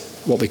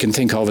us what we can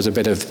think of as a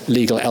bit of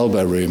legal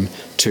elbow room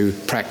to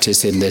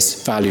practice in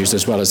this values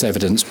as well as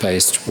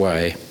evidence-based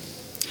way.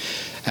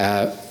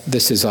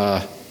 This is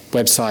our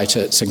website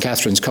at St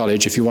Catherine's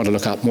College. If you want to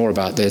look up more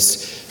about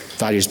this,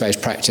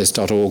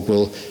 valuesbasedpractice.org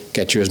will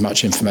get you as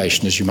much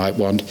information as you might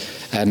want.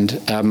 And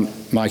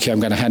Mikey,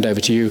 I'm going to hand over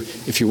to you,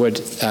 if you would,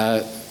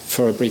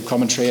 for a brief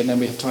commentary, and then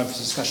we have time for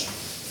discussion.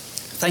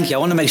 Thank you. I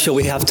want to make sure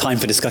we have time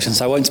for discussion,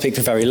 so I won't speak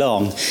for very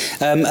long.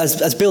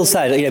 As Bill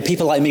said,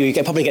 people like me,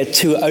 we probably get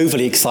too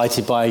overly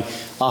excited by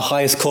our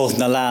highest cause in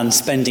the land,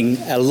 spending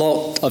a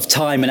lot of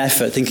time and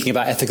effort thinking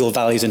about ethical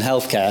values in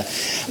healthcare.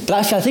 But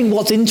actually, I think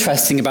what's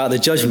interesting about the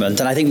judgment,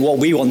 and I think what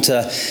we want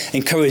to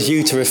encourage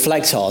you to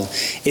reflect on,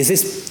 is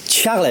this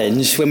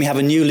challenge when we have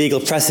a new legal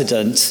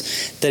precedent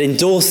that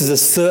endorses a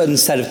certain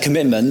set of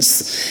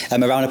commitments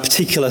around a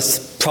particular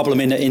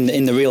problem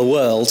in the real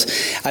world,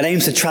 and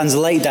aims to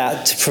translate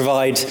that to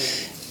provide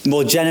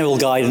more general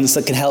guidance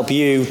that can help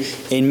you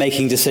in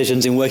making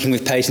decisions, in working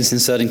with patients in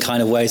certain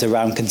kind of ways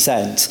around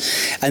consent.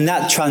 And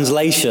that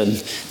translation,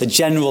 the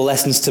general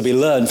lessons to be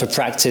learned for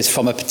practice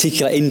from a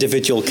particular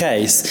individual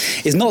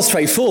case, is not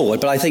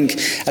straightforward, but I think,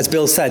 as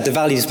Bill said, the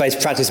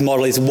values-based practice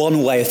model is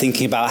one way of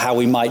thinking about how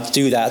we might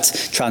do that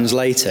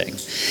translating.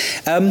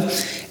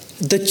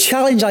 The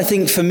challenge, I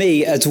think, for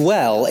me as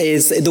well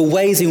is the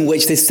ways in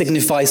which this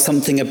signifies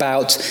something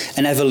about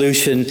an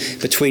evolution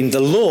between the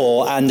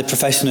law and the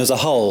profession as a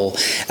whole.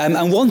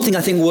 And one thing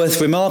I think worth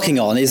remarking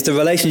on is the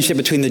relationship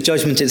between the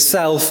judgment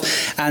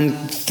itself and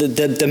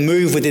the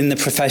move within the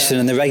profession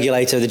and the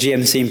regulator, the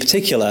GMC in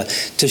particular,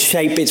 to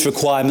shape its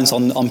requirements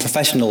on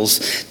professionals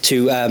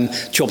to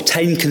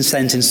obtain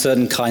consent in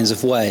certain kinds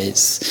of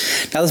ways.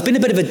 Now, there's been a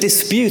bit of a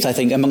dispute, I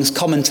think, amongst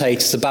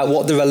commentators about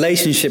what the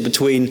relationship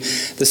between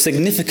the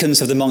significance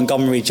of the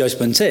Montgomery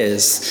judgment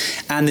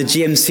is and the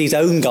GMC's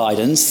own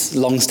guidance,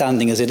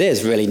 long-standing as it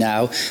is really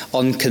now,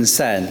 on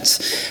consent.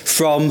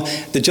 From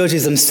the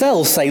judges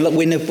themselves saying, look,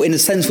 in a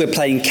sense we're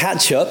playing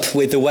catch-up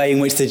with the way in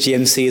which the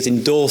GMC has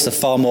endorsed a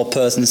far more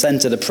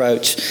person-centred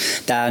approach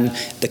than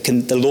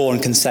the law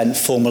and consent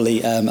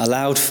formally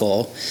allowed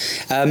for.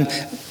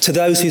 To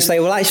those who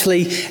say, well,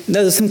 actually,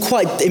 no, there's some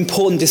quite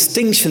important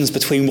distinctions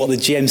between what the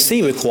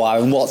GMC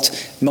require and what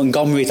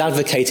Montgomery is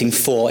advocating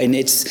for in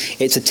its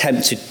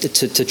attempt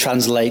to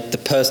translate the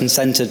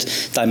person-centred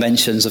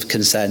dimensions of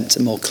consent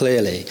more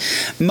clearly.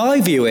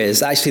 My view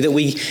is actually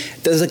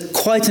that there's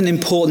quite an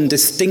important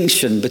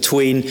distinction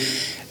between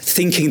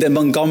thinking that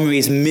Montgomery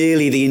is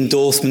merely the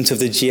endorsement of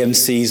the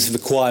GMC's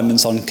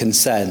requirements on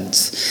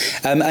consent.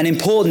 An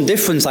important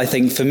difference, I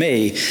think, for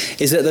me,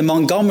 is that the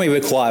Montgomery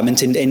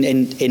requirement in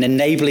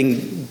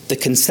enabling the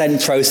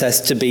consent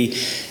process to be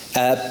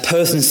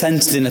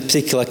person-centered in a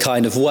particular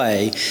kind of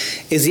way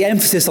is the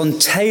emphasis on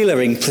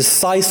tailoring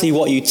precisely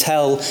what you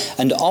tell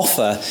and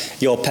offer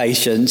your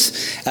patient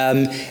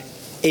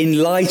in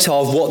light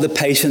of what the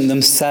patient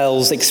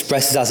themselves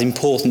expresses as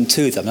important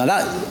to them. Now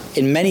that,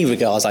 in many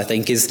regards, I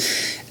think,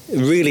 is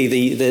really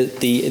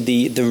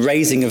the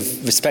raising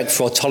of respect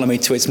for autonomy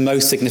to its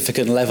most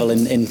significant level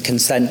in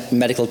consent,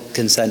 medical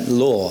consent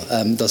law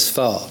thus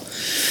far.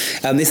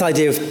 This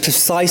idea of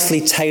precisely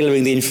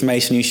tailoring the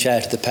information you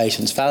share to the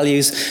patient's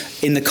values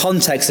in the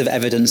context of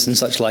evidence and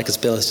such like as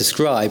Bill has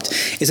described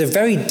is a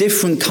very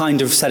different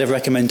kind of set of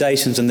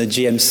recommendations than the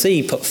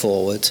GMC put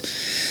forward,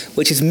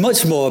 which is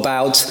much more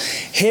about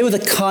here are the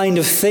kind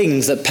of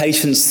things that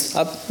patients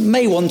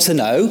may want to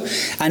know,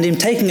 and in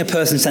taking a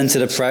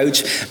person-centered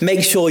approach,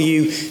 make sure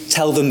you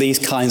tell them these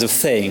kinds of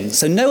things.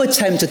 So no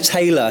attempt to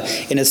tailor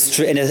in a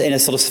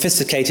sort of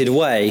sophisticated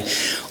way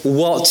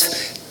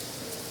what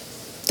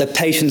the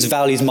patient's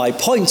values might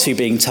point to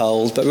being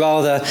told, but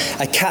rather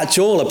a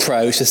catch-all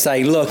approach to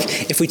say, look,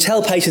 if we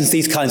tell patients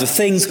these kinds of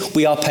things,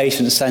 we are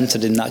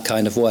patient-centred in that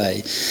kind of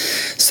way.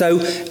 So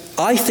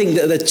I think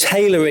that the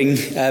tailoring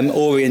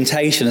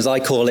orientation, as I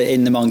call it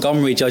in the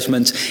Montgomery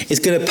judgment, is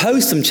going to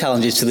pose some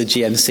challenges to the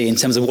GMC in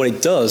terms of what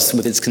it does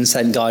with its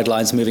consent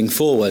guidelines moving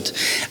forward.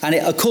 And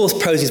it, of course,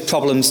 poses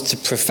problems to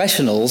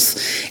professionals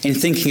in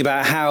thinking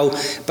about how,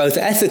 both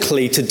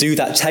ethically, to do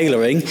that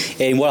tailoring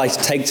in what I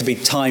take to be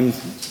time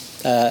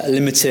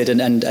limited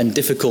and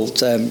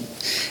difficult in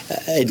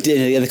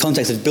the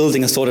context of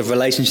building a sort of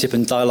relationship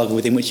and dialogue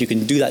within which you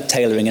can do that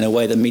tailoring in a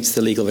way that meets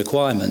the legal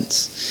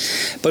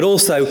requirements. But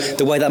also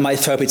the way that might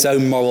throw up its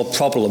own moral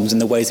problems in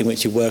the ways in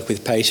which you work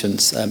with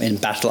patients in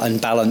battle and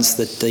balance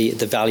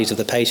the values of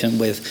the patient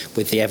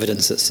with the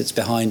evidence that sits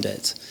behind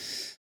it.